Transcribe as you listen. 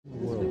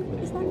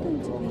that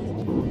going to be?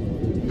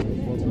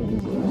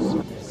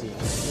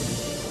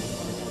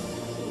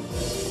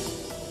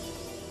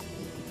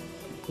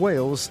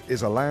 Wales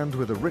is a land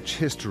with a rich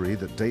history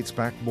that dates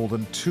back more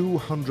than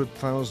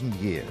 200,000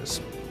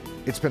 years.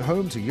 It's been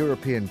home to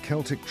European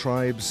Celtic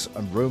tribes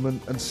and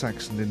Roman and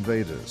Saxon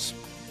invaders.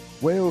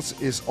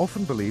 Wales is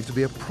often believed to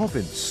be a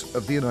province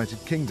of the United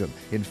Kingdom.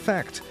 In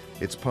fact,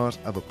 it's part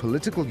of a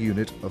political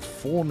unit of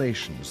 4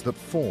 nations that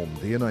form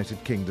the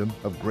United Kingdom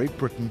of Great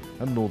Britain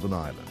and Northern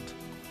Ireland.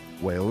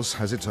 Wales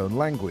has its own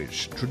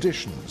language,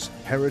 traditions,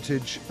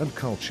 heritage and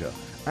culture,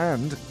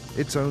 and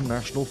its own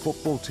national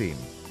football team.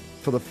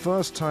 For the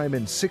first time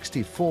in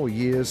 64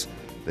 years,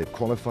 they've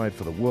qualified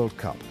for the World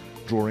Cup,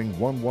 drawing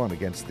 1-1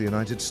 against the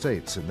United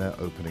States in their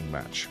opening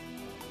match.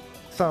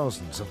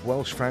 Thousands of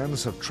Welsh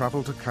fans have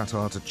travelled to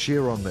Qatar to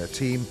cheer on their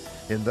team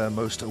in their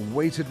most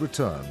awaited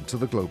return to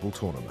the global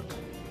tournament.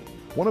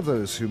 One of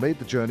those who made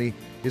the journey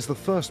is the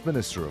First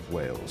Minister of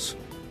Wales.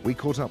 We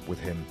caught up with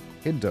him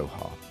in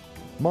Doha.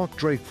 Mark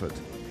Drakeford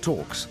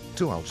talks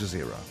to Al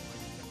Jazeera.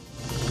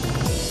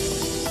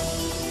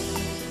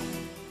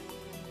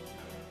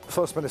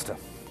 First Minister,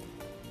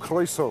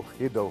 croeso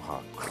I Doha,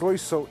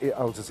 croeso I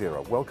Al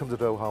Jazeera. Welcome to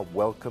Doha,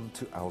 welcome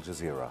to Al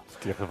Jazeera.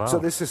 So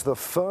this is the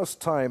first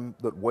time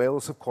that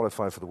Wales have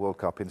qualified for the World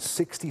Cup in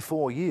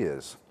 64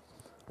 years.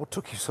 What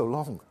took you so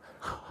long?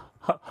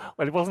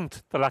 Well, it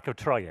wasn't the lack of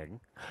trying,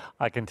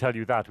 I can tell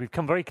you that. We've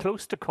come very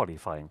close to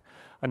qualifying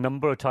a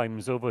number of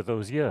times over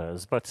those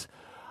years, but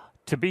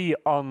to be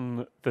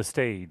on the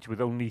stage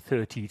with only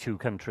 32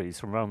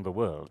 countries from around the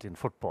world in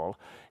football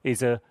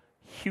is a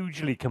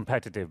hugely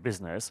competitive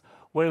business.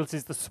 Wales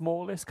is the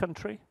smallest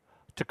country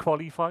to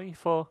qualify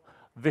for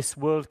this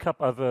World Cup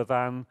other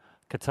than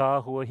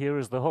Qatar, who are here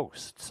as the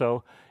host.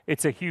 So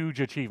it's a huge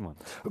achievement.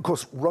 Of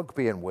course,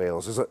 rugby in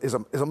Wales is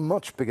a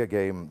much bigger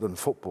game than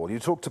football. You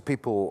talk to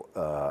people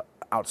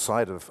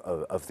outside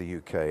of the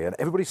UK, and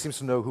everybody seems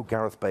to know who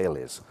Gareth Bale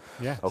is.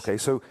 Yes. Okay,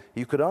 so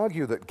you could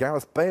argue that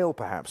Gareth Bale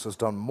perhaps has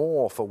done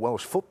more for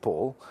Welsh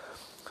football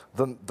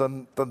than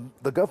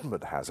the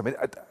government has. I mean,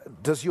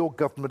 does your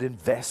government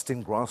invest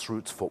in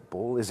grassroots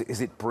football? Is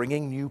it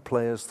bringing new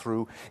players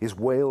through? Is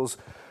Wales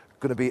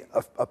going to be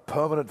a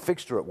permanent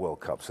fixture at World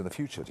Cups in the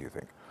future, do you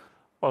think?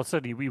 Well,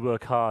 certainly we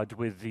work hard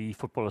with the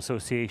Football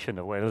Association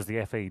of Wales,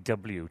 the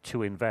FAW,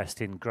 to invest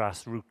in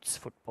grassroots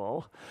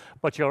football.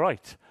 But you're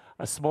right,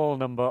 a small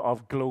number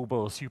of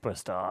global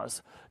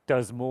superstars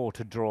does more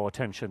to draw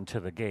attention to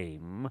the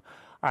game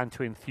and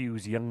to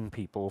enthuse young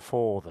people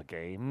for the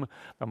game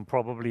than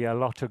probably a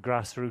lot of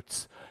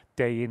grassroots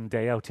day in,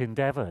 day out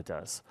endeavour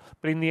does.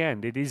 But in the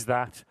end, it is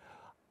that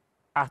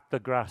at the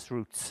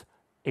grassroots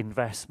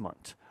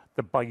investment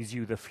that buys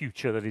you the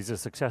future that is a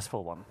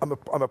successful one.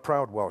 I'm a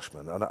proud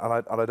Welshman, and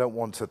I don't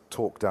want to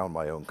talk down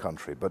my own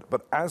country, but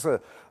as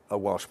a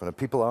Welshman, and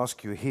people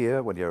ask you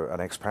here when you're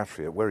an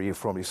expatriate, where are you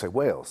from? You say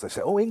Wales. They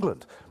say, oh,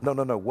 England. No,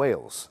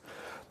 Wales.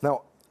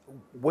 Now,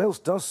 Wales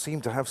does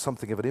seem to have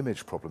something of an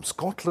image problem.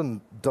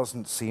 Scotland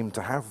doesn't seem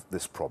to have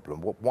this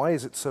problem. Why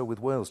is it so with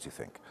Wales, do you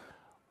think?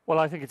 Well,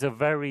 I think it's a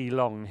very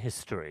long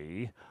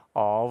history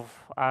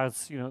of,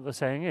 as you know, the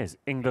saying is,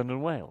 England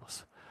and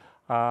Wales.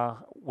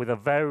 With a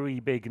very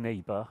big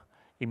neighbour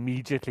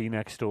immediately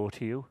next door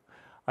to you,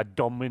 a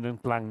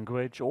dominant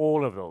language,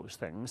 all of those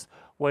things.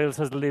 Wales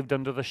has lived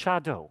under the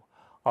shadow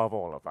of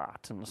all of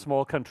that, and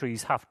small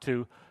countries have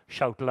to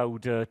shout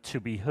louder to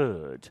be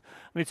heard.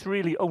 And it's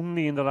really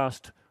only in the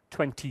last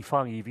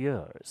 25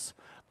 years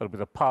that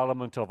with a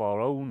parliament of our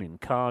own in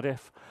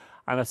Cardiff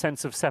and a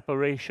sense of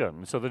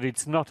separation, so that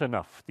it's not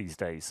enough these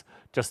days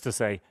just to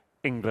say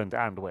England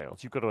and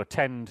Wales. You've got to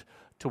attend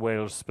to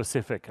Wales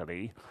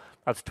specifically.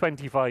 That's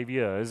 25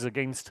 years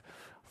against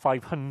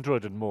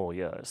 500 and more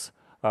years,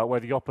 where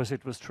the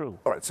opposite was true.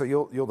 All right, so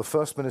you're the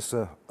First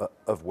Minister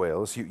of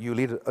Wales. You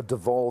lead a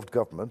devolved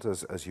government,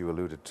 as you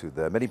alluded to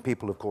there. Many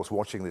people, of course,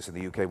 watching this in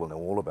the UK will know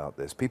all about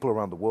this. People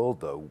around the world,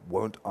 though,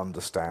 won't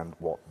understand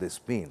what this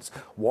means.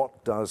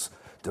 What does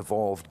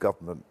devolved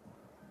government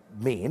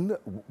mean?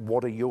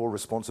 What are your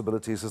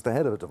responsibilities as the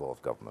head of a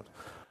devolved government?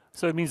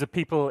 So it means that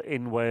people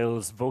in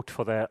Wales vote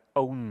for their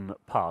own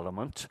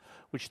parliament,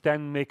 which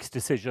then makes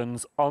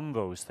decisions on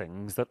those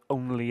things that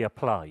only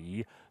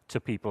apply to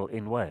people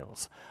in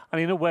Wales. And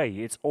in a way,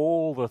 it's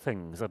all the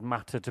things that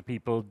matter to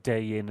people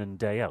day in and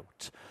day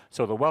out.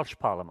 So the Welsh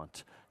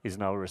Parliament is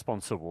now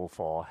responsible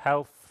for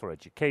health, for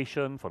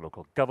education, for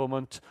local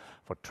government,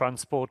 for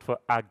transport, for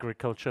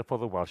agriculture, for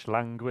the Welsh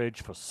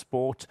language, for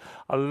sport,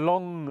 a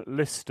long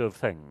list of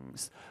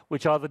things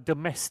which are the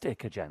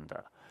domestic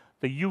agenda.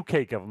 The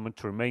UK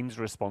government remains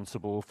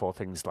responsible for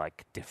things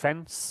like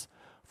defence,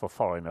 for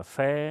foreign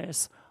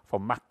affairs, for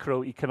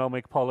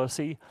macroeconomic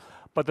policy.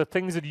 But the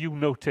things that you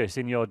notice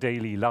in your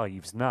daily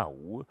lives now,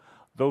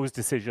 those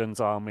decisions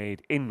are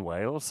made in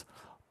Wales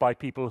by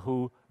people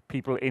who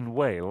people in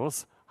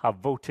Wales have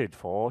voted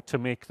for to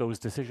make those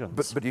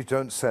decisions. But you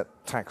don't set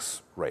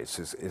tax rates,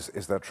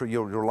 is that true?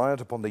 You're reliant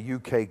upon the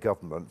UK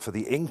government for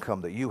the income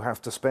that you have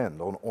to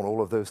spend on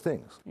all of those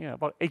things. Yeah,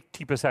 about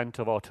 80%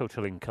 of our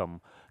total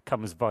income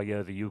comes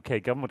via the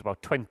UK government.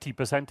 About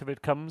 20% of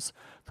it comes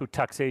through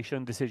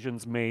taxation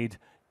decisions made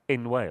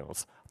in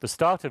Wales. At the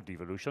start of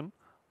devolution,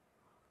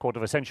 quarter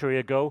of a century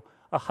ago,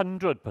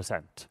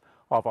 100%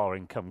 of our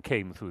income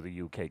came through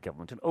the UK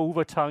government. And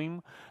over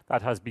time,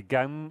 that has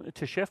begun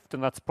to shift,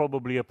 and that's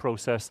probably a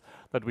process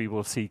that we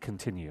will see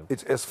continue.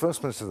 As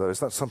First Minister, though, is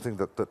that something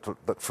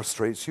that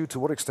frustrates you? To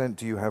what extent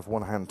do you have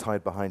one hand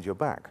tied behind your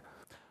back?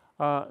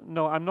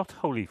 No, I'm not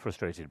wholly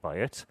frustrated by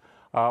it.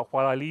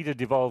 While I lead a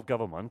devolved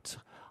government,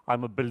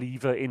 I'm a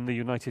believer in the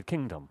United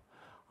Kingdom.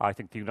 I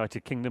think the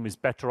United Kingdom is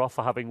better off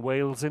for having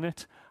Wales in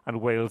it,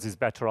 and Wales is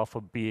better off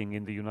for being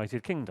in the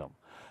United Kingdom.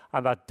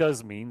 And that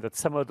does mean that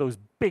some of those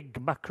big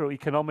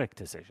macroeconomic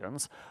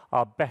decisions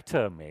are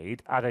better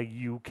made at a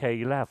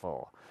UK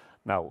level.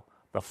 Now,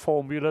 the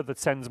formula that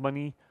sends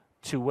money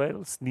to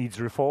Wales needs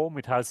reform.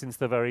 It has since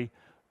the very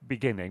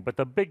beginning. But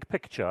the big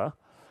picture,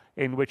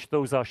 in which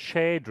those are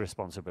shared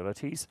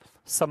responsibilities,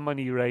 some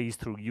money raised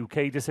through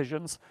UK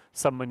decisions,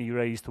 some money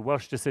raised through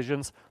Welsh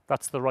decisions,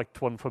 that's the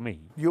right one for me.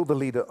 You're the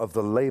leader of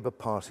the Labour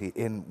Party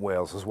in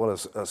Wales, as well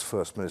as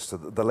First Minister.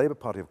 The Labour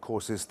Party, of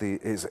course,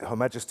 is Her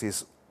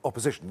Majesty's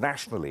opposition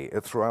nationally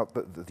throughout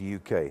the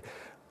UK.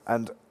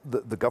 And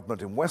the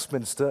government in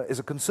Westminster is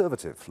a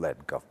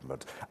Conservative-led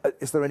government.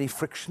 Is there any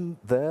friction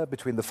there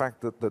between the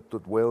fact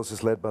that Wales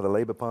is led by the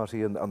Labour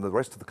Party and the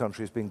rest of the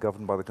country is being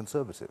governed by the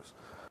Conservatives?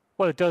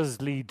 Well, it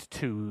does lead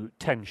to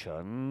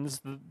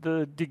tensions.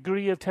 The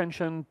degree of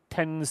tension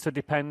tends to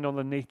depend on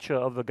the nature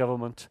of the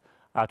government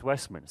at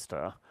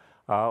Westminster.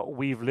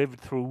 We've lived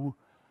through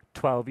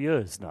 12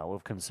 years now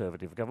of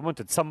Conservative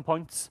government. At some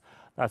points,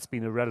 that's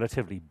been a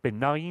relatively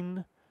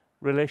benign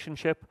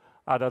relationship.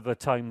 At other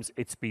times,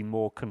 it's been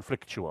more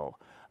conflictual.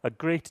 A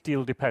great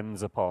deal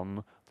depends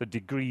upon the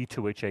degree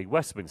to which a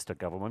Westminster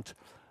government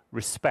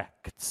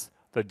respects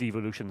the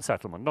devolution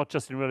settlement, not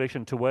just in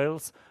relation to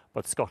Wales,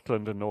 but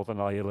Scotland and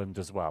Northern Ireland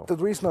as well. The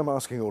reason I'm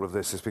asking all of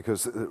this is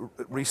because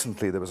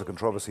recently there was a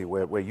controversy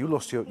where you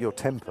lost your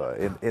temper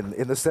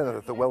in the Senate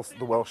at the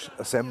Welsh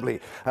Assembly,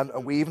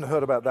 and we even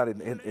heard about that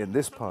in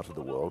this part of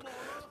the world.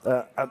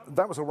 And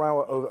that was a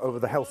row over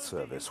the health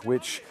service,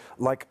 which,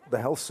 like the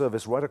health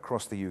service right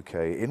across the UK,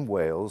 in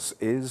Wales,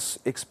 is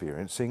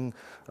experiencing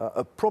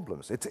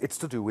problems. It's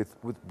to do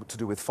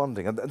with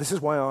funding, and this is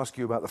why I ask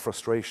you about the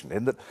frustration.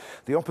 In that,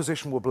 the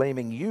opposition were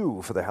blaming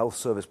you for the health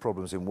service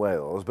problems in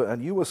Wales,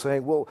 and you were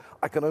saying, "Well,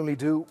 I can only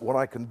do what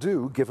I can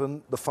do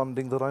given the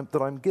funding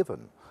that I'm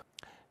given."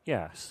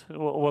 Yes.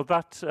 Well,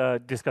 that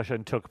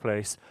discussion took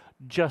place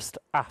just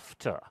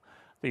after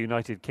the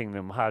United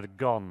Kingdom had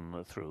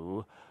gone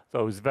through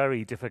those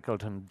very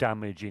difficult and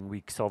damaging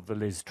weeks of the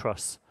Liz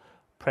Truss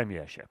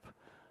premiership.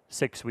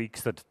 6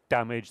 weeks that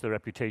damaged the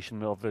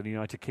reputation of the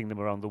United Kingdom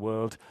around the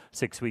world,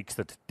 6 weeks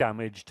that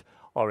damaged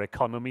our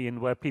economy, and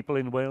where people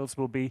in Wales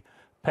will be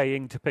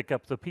paying to pick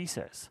up the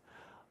pieces.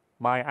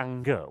 My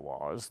anger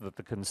was that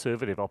the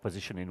Conservative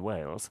opposition in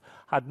Wales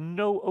had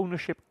no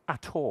ownership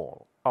at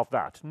all of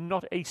that,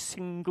 not a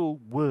single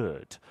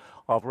word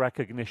of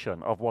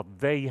recognition of what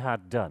they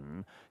had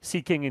done,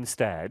 seeking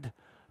instead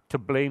to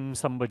blame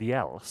somebody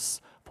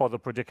else for the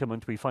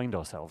predicament we find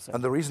ourselves in.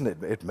 And the reason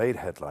it made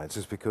headlines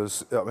is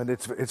because, I mean,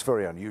 it's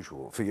very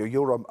unusual for you.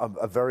 You're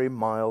a very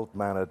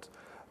mild-mannered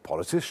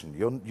politician.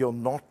 You're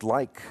not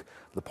like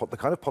the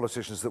kind of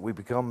politicians that we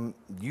become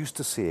used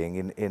to seeing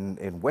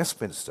in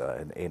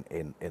Westminster,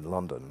 in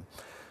London.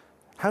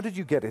 How did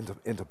you get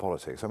into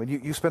politics? I mean,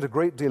 you spent a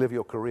great deal of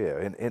your career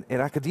in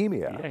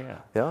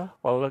academia. Yeah?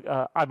 Well, look,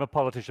 I'm a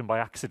politician by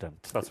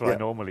accident. That's what I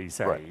normally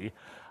say. Right.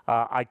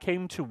 I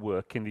came to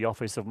work in the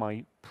office of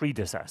my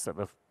predecessor,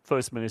 the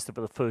First Minister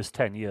for the first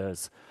 10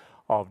 years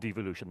of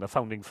devolution, the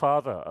founding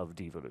father of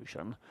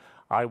devolution.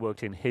 I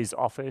worked in his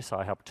office.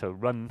 I helped to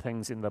run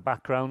things in the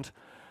background.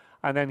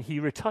 And then he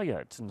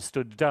retired and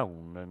stood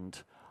down.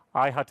 And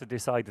I had to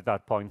decide at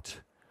that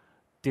point,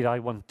 did I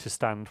want to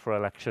stand for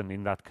election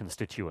in that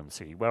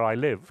constituency where I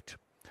lived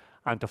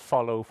and to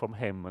follow from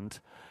him? And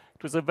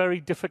it was a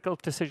very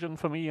difficult decision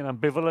for me, an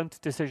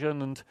ambivalent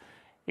decision. And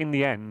in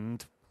the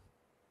end,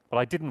 what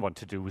I didn't want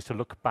to do was to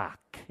look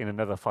back in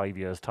another 5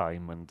 years'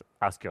 time and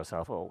ask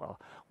yourself, oh, well,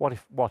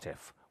 what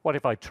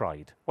if I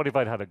tried? What if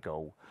I'd had a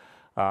go?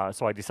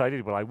 So I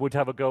decided, well, I would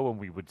have a go and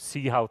we would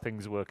see how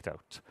things worked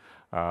out.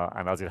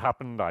 And as it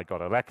happened, I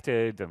got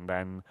elected and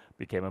then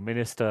became a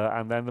minister.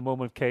 And then the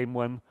moment came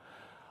when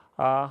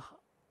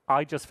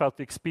I just felt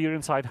the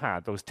experience I'd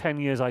had, those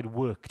 10 years I'd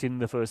worked in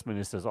the First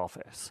Minister's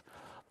office,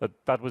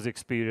 that was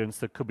experience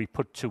that could be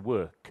put to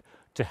work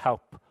to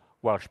help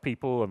Welsh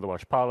people and the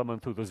Welsh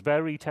Parliament through those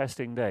very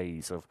testing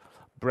days of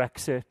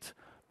Brexit,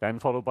 then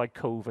followed by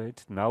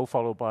COVID, now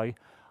followed by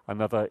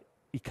another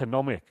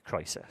economic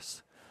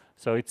crisis.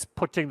 So it's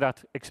putting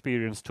that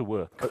experience to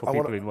work for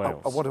people in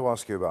Wales. I want to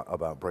ask you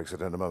about Brexit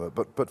in a moment,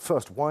 but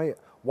first, why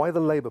the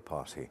Labour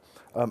Party?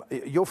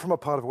 You're from a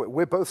part of,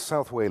 we're both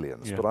South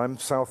Walians, but I'm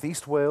South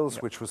East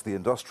Wales, which was the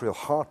industrial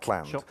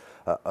heartland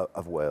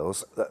of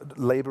Wales.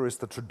 Labour is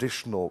the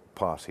traditional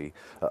party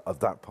of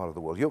that part of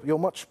the world. You're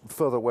much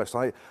further west.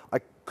 I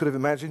could have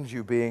imagined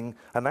you being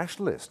a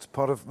nationalist,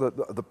 part of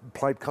the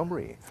Plaid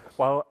Cymru.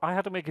 Well, I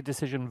had to make a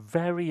decision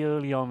very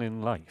early on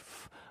in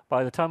life.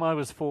 By the time I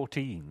was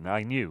 14,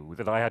 I knew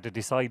that I had to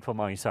decide for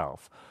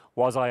myself,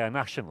 was I a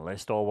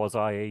nationalist or was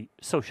I a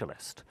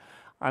socialist?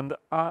 And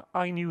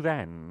I knew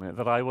then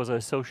that I was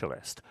a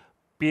socialist.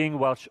 Being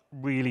Welsh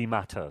really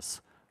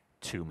matters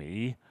to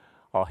me.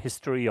 Our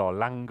history, our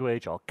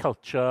language, our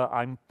culture,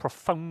 I'm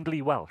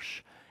profoundly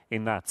Welsh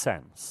in that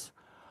sense.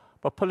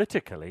 But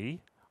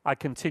politically, I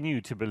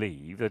continue to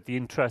believe that the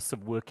interests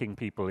of working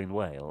people in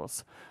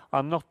Wales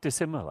are not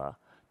dissimilar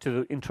to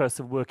the interests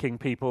of working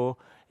people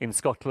in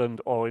Scotland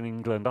or in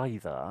England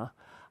either,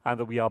 and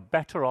that we are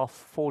better off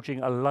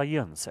forging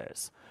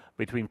alliances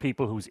between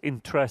people whose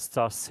interests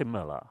are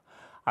similar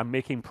and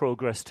making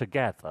progress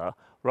together,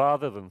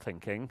 rather than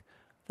thinking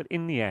that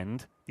in the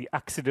end, the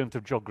accident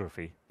of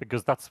geography,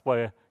 because that's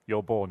where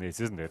you're born is,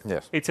 isn't it?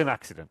 Yes. It's an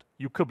accident.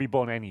 You could be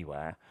born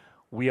anywhere.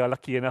 We are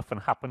lucky enough and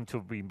happen to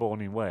have been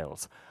born in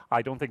Wales.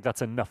 I don't think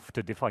that's enough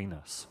to define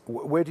us.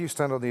 Where do you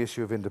stand on the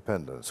issue of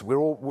independence?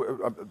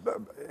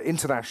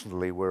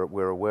 Internationally,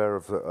 we're aware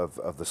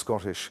of the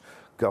Scottish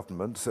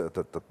government,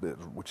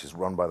 which is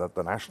run by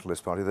the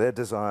Nationalist Party, their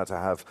desire to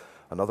have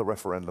another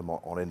referendum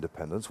on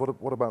independence.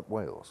 What about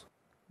Wales?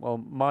 Well,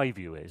 my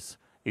view is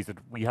that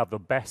we have the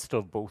best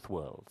of both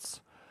worlds.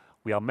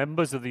 We are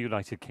members of the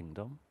United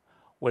Kingdom,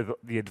 with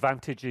the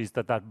advantages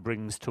that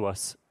brings to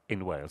us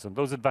in Wales, and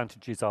those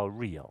advantages are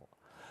real.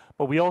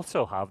 But we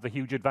also have the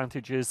huge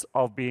advantages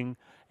of being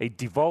a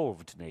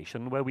devolved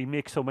nation where we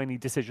make so many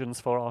decisions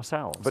for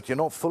ourselves. But you're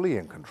not fully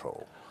in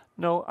control.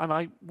 No, and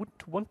I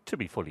wouldn't want to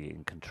be fully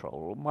in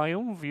control. My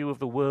own view of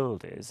the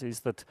world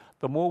is that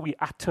the more we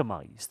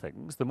atomize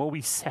things, the more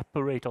we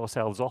separate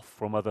ourselves off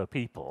from other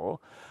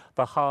people,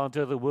 the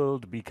harder the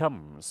world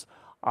becomes.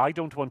 I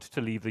don't want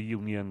to leave the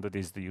union that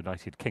is the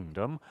United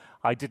Kingdom.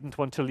 I didn't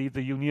want to leave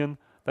the union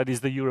that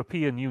is the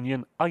European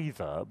Union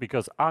either,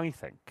 because I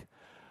think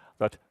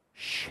that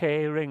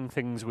sharing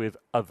things with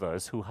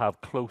others who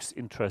have close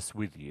interests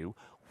with you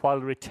while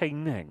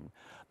retaining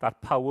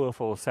that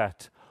powerful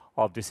set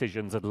of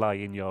decisions that lie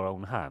in your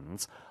own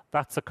hands,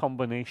 that's a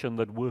combination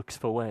that works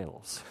for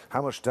Wales.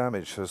 How much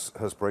damage has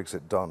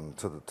Brexit done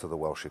to the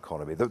Welsh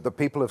economy? The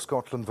people of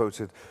Scotland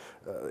voted,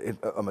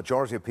 a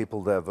majority of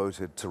people there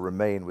voted to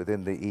remain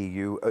within the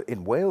EU.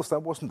 In Wales,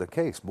 that wasn't the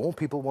case. More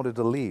people wanted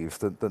to leave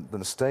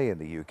than stay in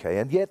the UK.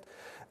 And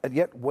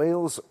yet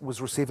Wales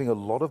was receiving a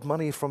lot of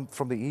money from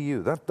the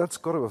EU. That's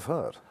got to have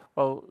hurt.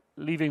 Well,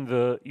 leaving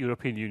the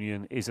European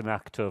Union is an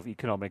act of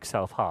economic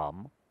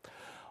self-harm.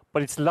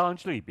 But it's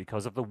largely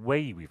because of the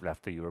way we've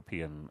left the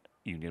European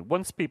Union.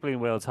 Once people in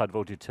Wales had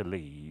voted to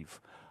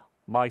leave,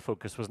 my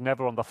focus was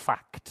never on the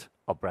fact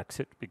of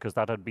Brexit, because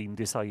that had been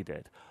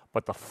decided,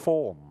 but the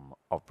form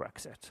of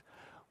Brexit.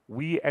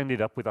 We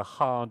ended up with the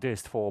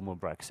hardest form of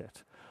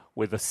Brexit,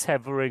 with the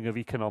severing of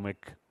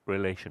economic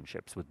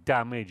relationships, with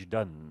damage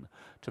done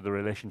to the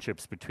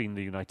relationships between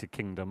the United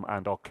Kingdom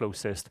and our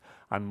closest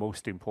and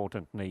most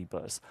important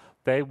neighbours.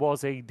 There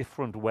was a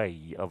different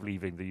way of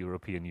leaving the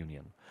European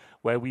Union,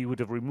 where we would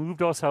have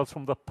removed ourselves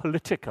from the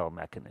political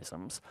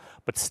mechanisms,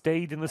 but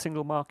stayed in the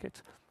single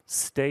market,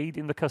 stayed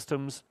in the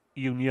customs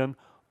union,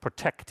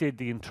 protected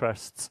the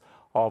interests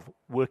of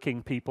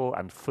working people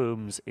and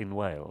firms in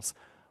Wales.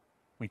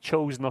 We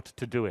chose not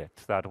to do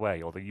it that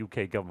way, or the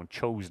UK government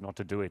chose not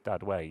to do it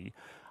that way.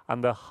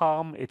 And the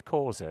harm it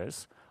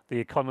causes, the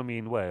economy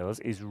in Wales,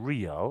 is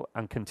real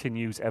and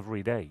continues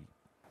every day.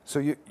 So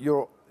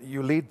you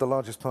lead the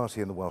largest party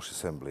in the Welsh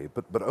Assembly,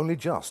 but only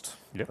just.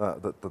 Yep.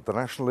 The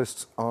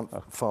Nationalists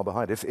aren't far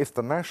behind. If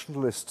the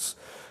Nationalists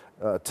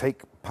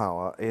take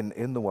power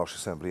in the Welsh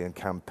Assembly and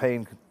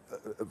campaign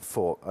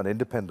for an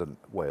independent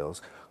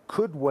Wales,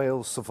 could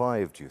Wales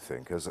survive, do you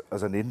think,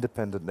 as an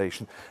independent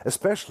nation,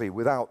 especially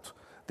without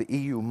the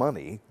EU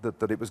money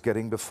that it was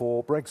getting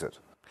before Brexit?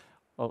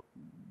 Well,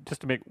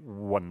 just to make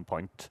one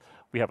point,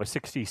 we have a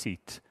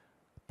 60-seat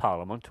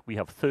parliament. We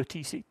have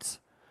 30 seats.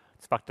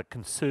 It's in fact the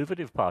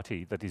Conservative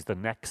Party that is the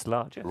next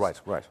largest.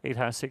 Right. It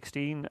has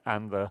 16,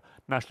 and the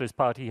Nationalist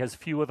Party has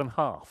fewer than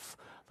half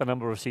the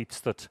number of seats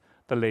that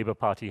the Labour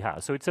Party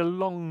has. So it's a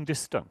long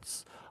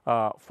distance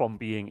from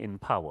being in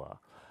power.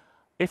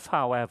 If,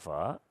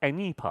 however,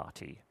 any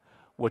party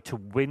were to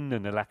win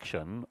an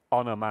election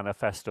on a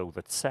manifesto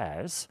that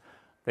says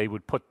they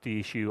would put the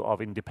issue of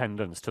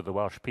independence to the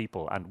Welsh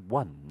people and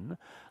won,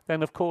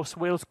 then of course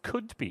Wales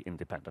could be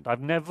independent.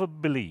 I've never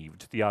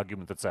believed the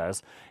argument that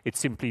says it's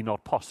simply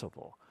not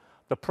possible.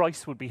 The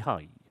price would be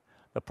high.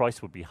 The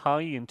price would be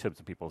high in terms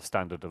of people's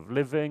standard of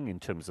living, in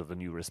terms of the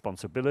new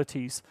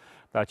responsibilities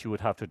that you would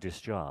have to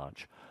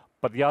discharge.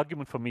 But the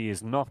argument for me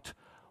is not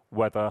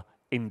whether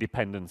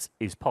independence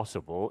is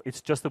possible, it's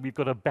just that we've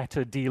got a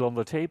better deal on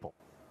the table.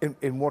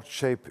 In what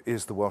shape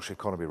is the Welsh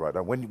economy right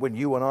now? When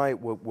you and I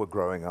were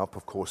growing up,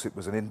 of course, it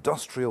was an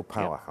industrial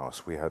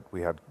powerhouse. Yeah.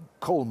 We had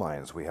coal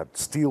mines, we had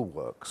steel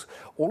works.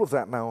 All of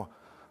that now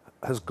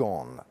has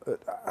gone.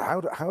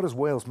 How does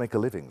Wales make a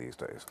living these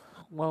days?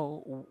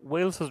 Well,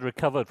 Wales has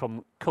recovered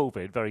from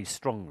COVID very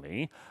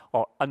strongly.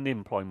 Our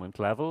unemployment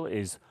level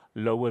is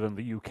lower than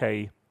the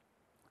UK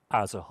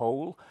as a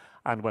whole.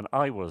 And when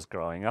I was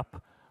growing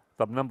up,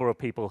 the number of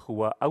people who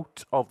were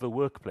out of the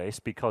workplace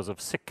because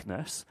of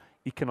sickness,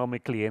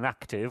 economically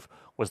inactive,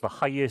 was the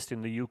highest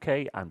in the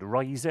UK and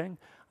rising.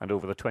 And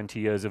over the 20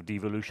 years of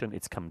devolution,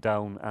 it's come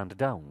down and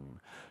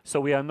down. So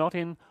we are not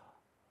in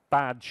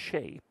bad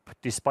shape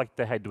despite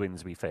the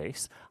headwinds we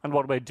face. And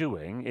what we're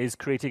doing is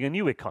creating a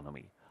new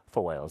economy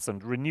for Wales.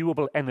 And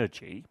renewable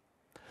energy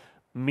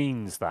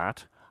means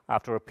that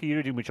after a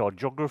period in which our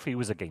geography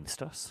was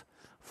against us,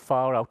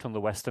 far out on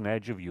the western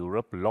edge of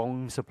Europe,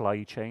 long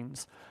supply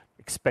chains,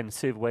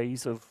 expensive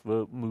ways of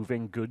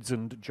moving goods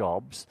and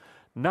jobs,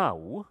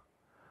 now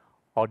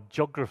our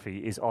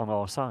geography is on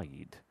our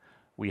side.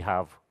 We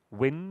have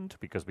wind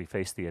because we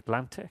face the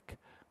Atlantic.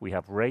 We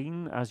have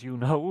rain, as you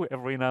know,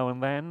 every now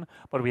and then,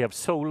 but we have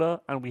solar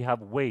and we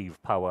have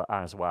wave power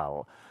as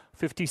well.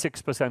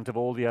 56% of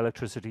all the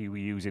electricity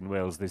we use in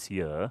Wales this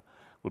year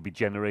will be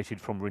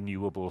generated from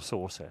renewable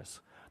sources.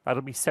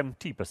 That'll be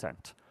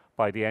 70%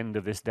 by the end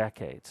of this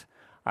decade.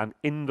 And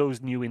in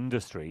those new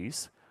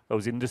industries,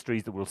 those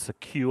industries that will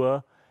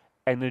secure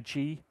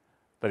energy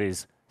that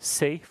is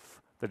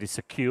safe, that is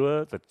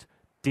secure, that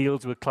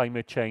deals with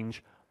climate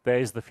change,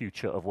 there's the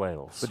future of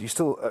Wales. But you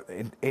still,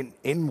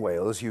 in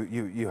Wales,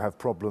 you have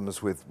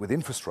problems with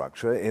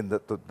infrastructure in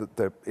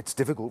that it's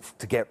difficult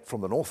to get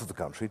from the north of the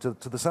country to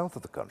the south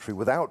of the country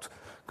without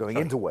going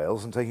into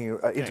Wales and taking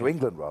into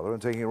England rather,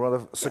 and taking a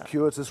rather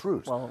circuitous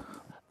route. Well,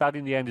 that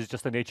in the end is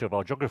just the nature of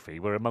our geography.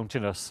 We're a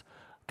mountainous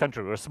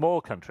country. We're a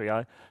small country.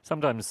 I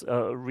sometimes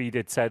read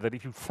it said that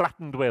if you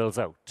flattened Wales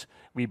out,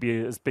 we'd be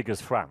as big as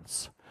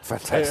France.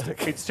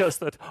 Fantastic. It's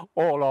just that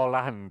all our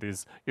land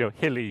is,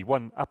 hilly,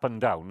 one up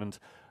and down, and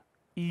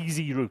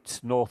easy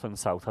routes north and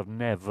south have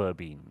never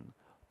been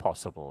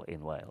possible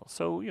in Wales.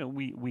 So,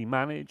 we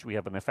manage, we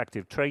have an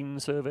effective train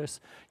service.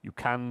 You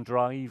can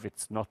drive.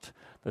 It's not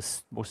the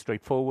most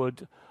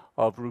straightforward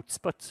of routes,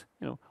 but,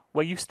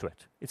 we're used to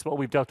it. It's what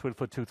we've dealt with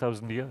for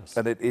 2,000 years.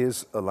 And it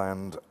is a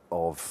land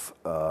of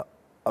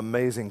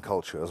amazing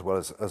culture as well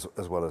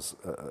as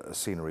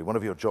scenery. One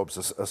of your jobs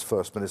as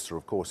First Minister,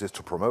 of course, is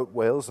to promote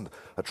Wales and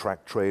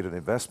attract trade and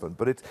investment,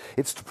 but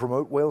it's to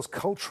promote Wales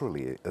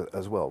culturally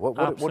as well.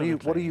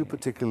 What are you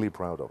particularly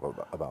proud of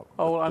about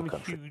I'm the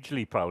country?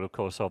 hugely proud, of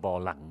course, of our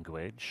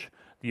language.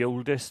 The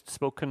oldest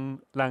spoken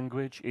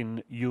language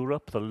in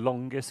Europe, the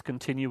longest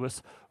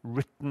continuous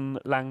written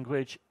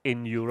language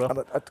in Europe.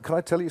 And can I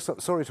tell you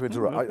something? Sorry to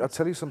interrupt. I'll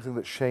tell you something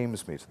that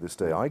shames me to this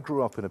day. I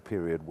grew up in a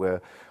period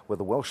where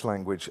the Welsh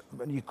language,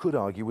 and you could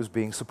argue, was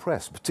being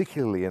suppressed,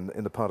 particularly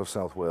in the part of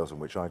South Wales in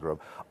which I grew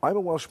up. I'm a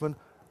Welshman.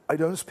 I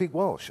don't speak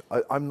Welsh.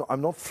 I'm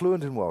not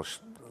fluent in Welsh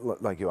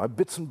like you. I'm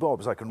bits and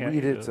bobs. I can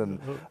read it, and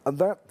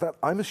that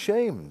I'm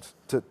ashamed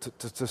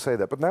to say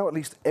that. But now at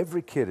least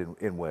every kid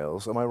in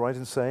Wales, am I right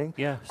in saying,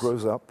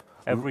 grows up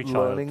every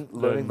learning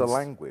the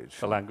language.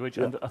 The language,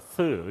 and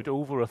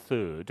over a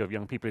third of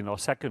young people in our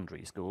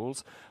secondary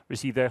schools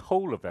receive their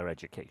whole of their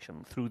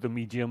education through the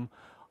medium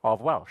of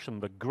Welsh,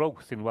 and the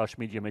growth in Welsh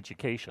medium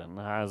education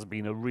has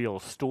been a real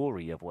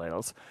story of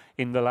Wales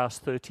in the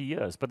last 30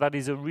 years. But that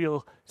is a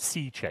real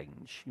sea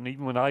change.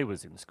 Even when I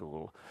was in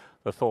school,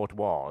 the thought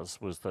was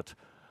that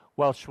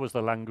Welsh was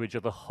the language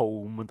of the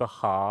home and the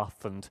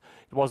hearth, and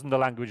it wasn't the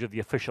language of the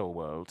official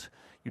world.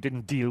 You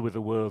didn't deal with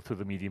the world through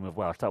the medium of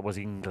Welsh. That was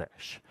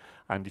English.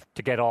 And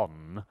to get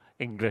on,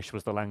 English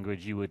was the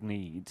language you would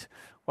need.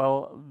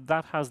 Well,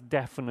 that has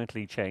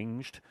definitely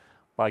changed.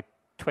 By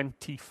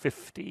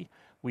 2050,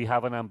 we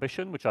have an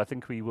ambition, which I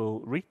think we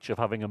will reach, of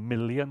having 1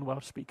 million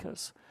Welsh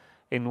speakers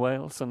in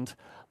Wales. And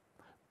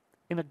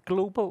in a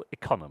global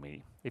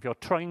economy, if you're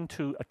trying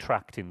to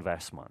attract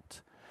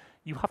investment,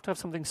 you have to have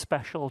something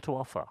special to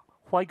offer.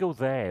 Why go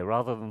there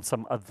rather than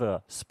some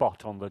other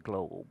spot on the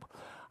globe?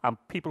 And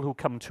people who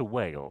come to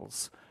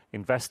Wales,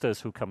 investors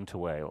who come to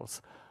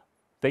Wales,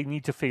 they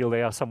need to feel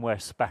they are somewhere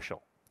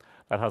special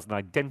that has an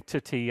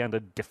identity and a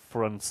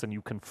difference, and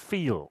you can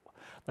feel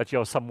that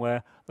you're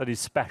somewhere that is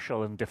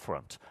special and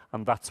different.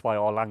 And that's why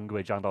our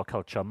language and our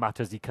culture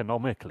matters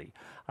economically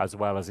as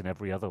well as in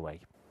every other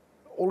way.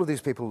 All of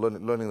these people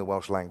learning the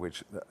Welsh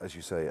language, as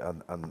you say,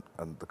 and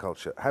the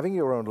culture, having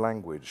your own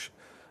language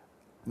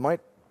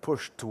might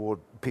push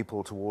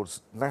people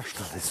towards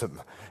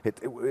nationalism.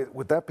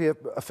 Would that be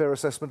a fair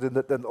assessment? In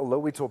that, although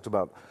we talked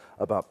about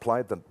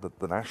Plaid,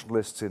 the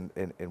nationalists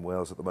in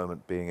Wales at the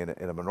moment being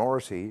in a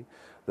minority,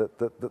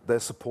 that their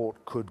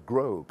support could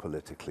grow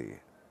politically.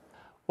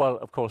 Well,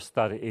 of course,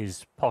 that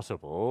is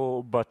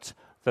possible, but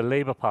the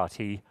Labour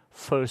Party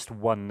first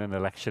won an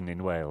election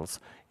in Wales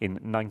in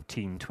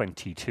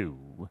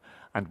 1922,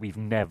 and we've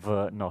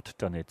never not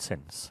done it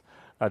since.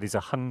 That is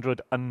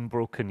 100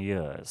 unbroken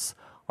years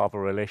of a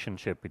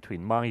relationship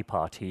between my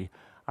party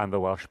and the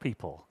Welsh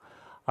people.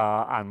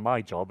 And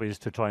my job is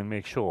to try and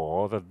make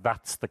sure that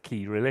that's the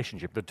key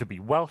relationship, that to be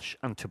Welsh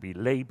and to be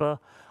Labour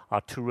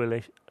are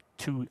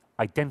two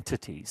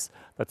identities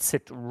that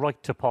sit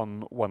right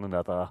upon one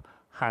another,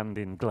 hand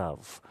in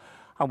glove.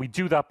 And we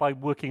do that by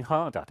working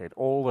hard at it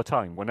all the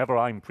time. Whenever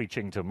I'm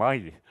preaching to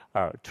my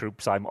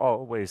troops, I'm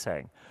always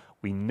saying,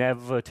 we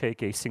never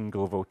take a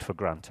single vote for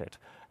granted.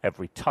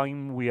 Every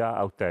time we are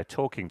out there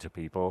talking to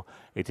people,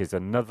 it is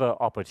another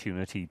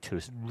opportunity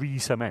to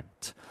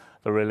re-cement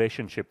the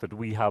relationship that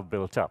we have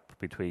built up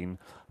between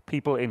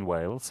people in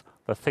Wales,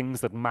 the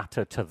things that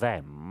matter to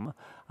them,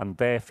 and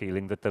their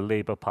feeling that the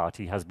Labour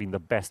Party has been the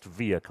best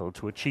vehicle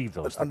to achieve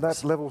those things. And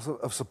that level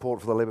of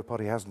support for the Labour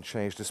Party hasn't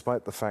changed,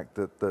 despite the fact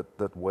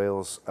that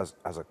Wales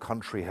as a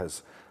country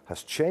has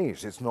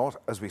changed. It's not,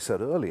 as we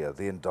said earlier,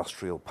 the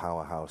industrial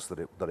powerhouse that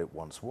it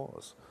once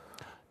was.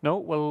 No,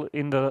 well,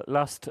 in the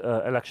last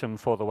election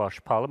for the Welsh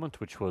Parliament,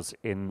 which was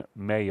in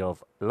May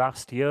of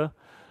last year,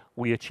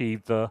 we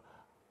achieved the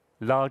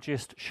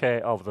largest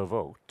share of the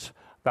vote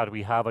that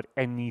we have at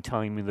any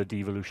time in the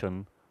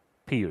devolution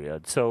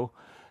period. So,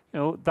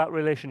 that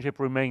relationship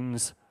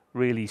remains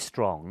really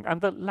strong.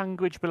 And the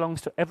language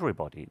belongs to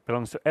everybody. It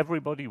belongs to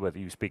everybody, whether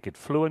you speak it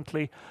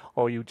fluently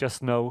or you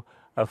just know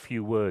a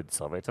few words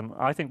of it. And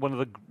I think one of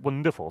the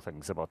wonderful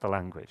things about the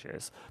language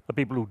is the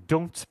people who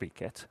don't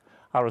speak it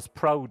are as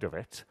proud of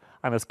it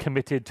and as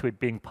committed to it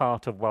being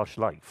part of Welsh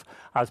life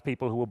as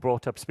people who were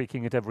brought up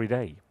speaking it every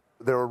day.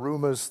 There are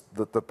rumours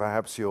that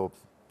perhaps you're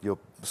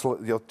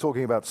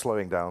talking about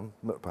slowing down,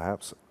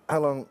 perhaps.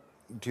 How long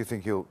do you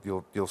think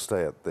you'll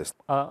stay at this?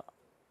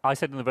 I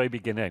said in the very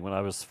beginning, when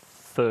I was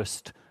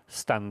first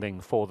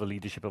standing for the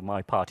leadership of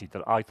my party,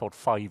 that I thought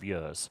 5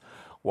 years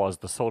was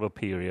the sort of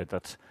period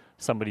that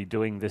somebody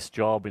doing this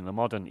job in the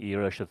modern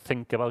era should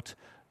think about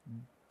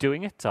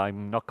doing it.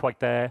 I'm not quite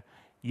there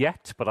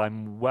yet, but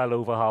I'm well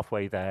over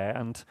halfway there.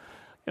 And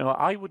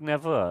I would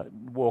never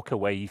walk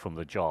away from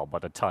the job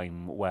at a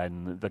time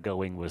when the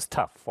going was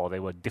tough or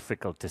there were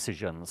difficult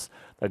decisions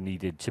that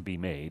needed to be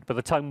made. But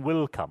the time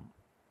will come.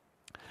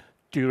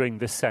 During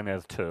this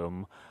Senedd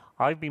term,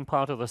 I've been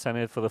part of the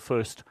Senedd for the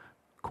first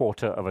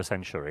quarter of a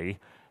century.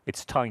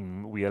 It's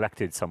time we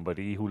elected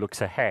somebody who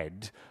looks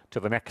ahead to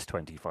the next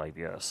 25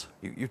 years.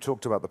 You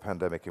talked about the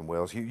pandemic in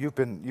Wales. You've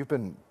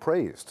been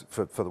praised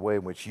for the way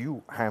in which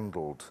you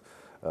handled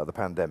the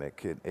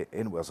pandemic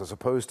in Wales, as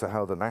opposed to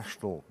how the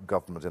national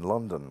government in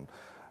London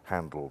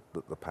handled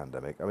the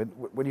pandemic. I mean,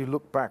 when you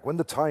look back, when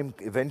the time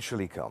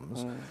eventually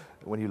comes,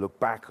 when you look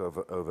back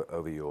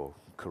over your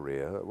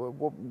career,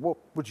 what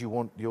would you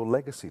want your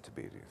legacy to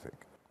be, do you think?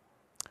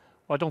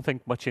 Well, I don't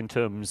think much in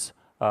terms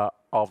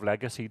of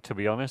legacy, to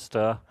be honest.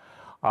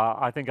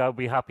 I think I would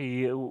be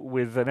happy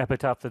with an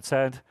epitaph that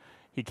said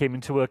he came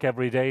into work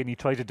every day and he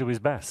tried to do his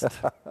best.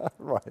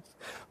 Right.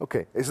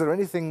 Okay. Is there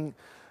anything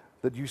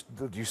that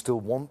you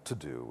still want to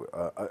do?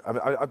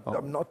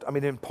 I'm not. I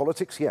mean, in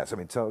politics, yes. I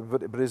mean,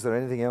 but is there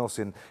anything else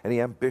any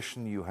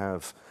ambition you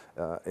have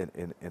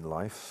in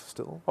life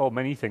still? Oh,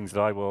 many things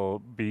that I will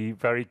be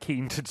very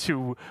keen to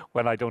do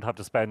when I don't have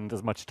to spend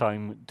as much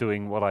time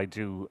doing what I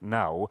do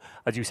now.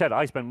 As you said,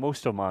 I spent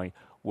most of my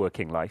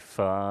working life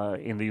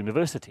in the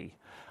university,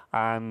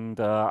 and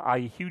I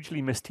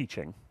hugely miss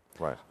teaching.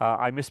 Right.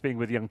 I miss being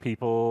with young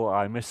people.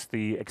 I miss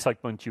the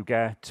excitement you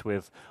get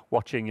with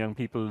watching young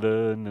people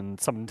learn and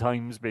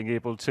sometimes being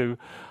able to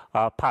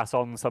pass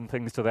on some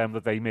things to them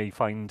that they may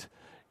find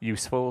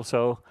useful.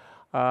 So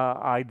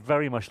I'd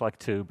very much like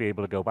to be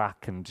able to go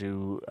back and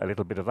do a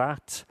little bit of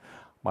that.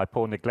 My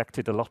poor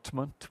neglected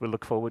allotment will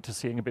look forward to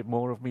seeing a bit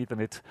more of me than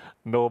it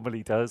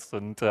normally does.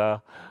 And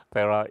there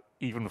are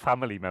even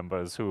family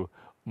members who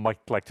might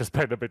like to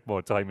spend a bit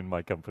more time in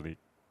my company.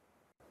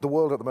 The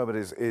world at the moment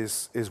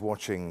is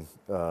watching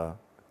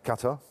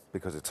Qatar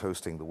because it's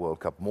hosting the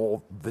World Cup.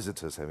 More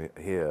visitors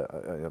here.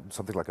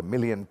 Something like 1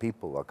 million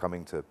people are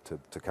coming to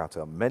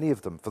Qatar. Many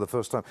of them for the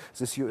first time. Is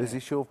this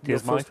your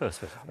my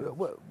first visit?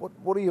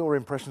 What are your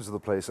impressions of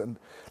the place? And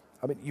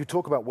I mean, you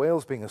talk about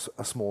Wales being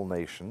a small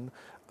nation,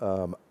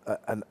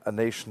 a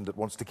nation that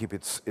wants to keep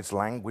its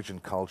language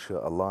and culture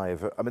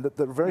alive. I mean,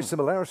 there are very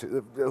similarities.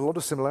 There are a lot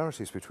of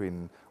similarities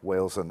between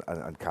Wales and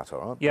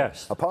Qatar, aren't there?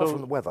 Yes. Apart from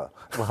the weather.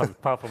 Well,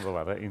 apart from the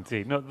weather,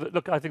 indeed. No,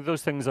 look, I think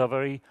those things are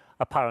very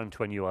apparent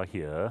when you are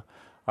here.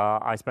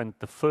 I spent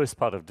the first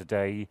part of the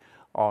day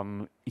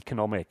on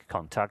economic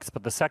contacts,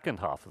 but the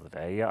second half of the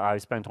day I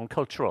spent on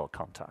cultural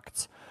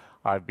contacts.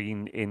 I've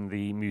been in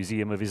the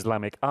Museum of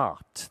Islamic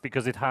Art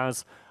because it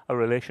has a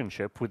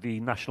relationship with the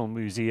National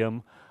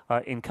Museum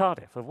in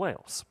Cardiff of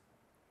Wales.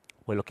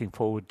 We're looking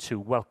forward to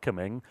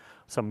welcoming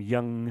some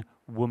young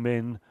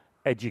women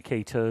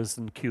educators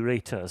and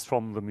curators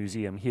from the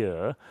museum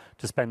here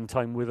to spend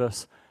time with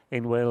us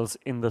in Wales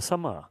in the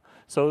summer.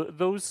 So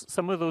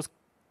some of those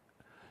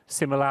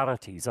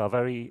similarities are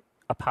very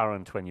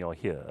apparent when you're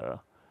here.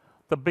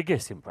 The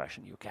biggest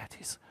impression you get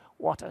is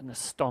what an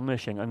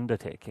astonishing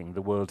undertaking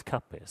the World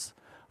Cup is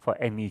for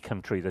any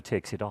country that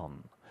takes it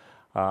on.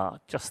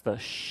 Just the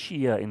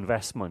sheer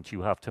investment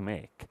you have to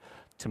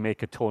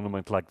make a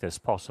tournament like this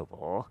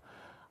possible.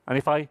 And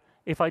if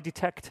I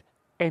detect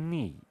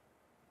any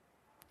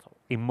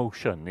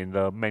emotion in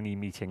the many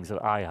meetings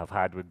that I have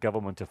had with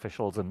government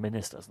officials and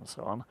ministers and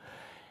so on,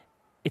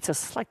 it's a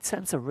slight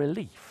sense of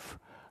relief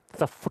that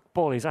the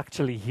football is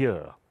actually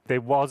here.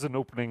 There was an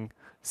opening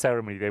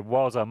ceremony, there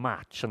was a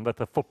match, and that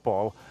the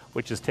football,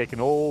 which has taken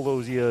all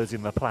those years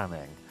in the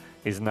planning,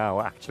 is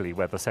now actually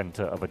where the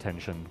centre of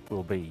attention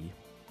will be.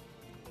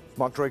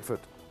 Mark Drakeford,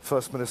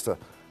 First Minister,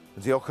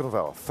 Diolch yn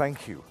fawr.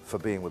 Thank you for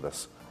being with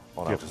us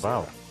on Al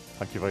Jazeera.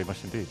 Thank you very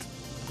much indeed.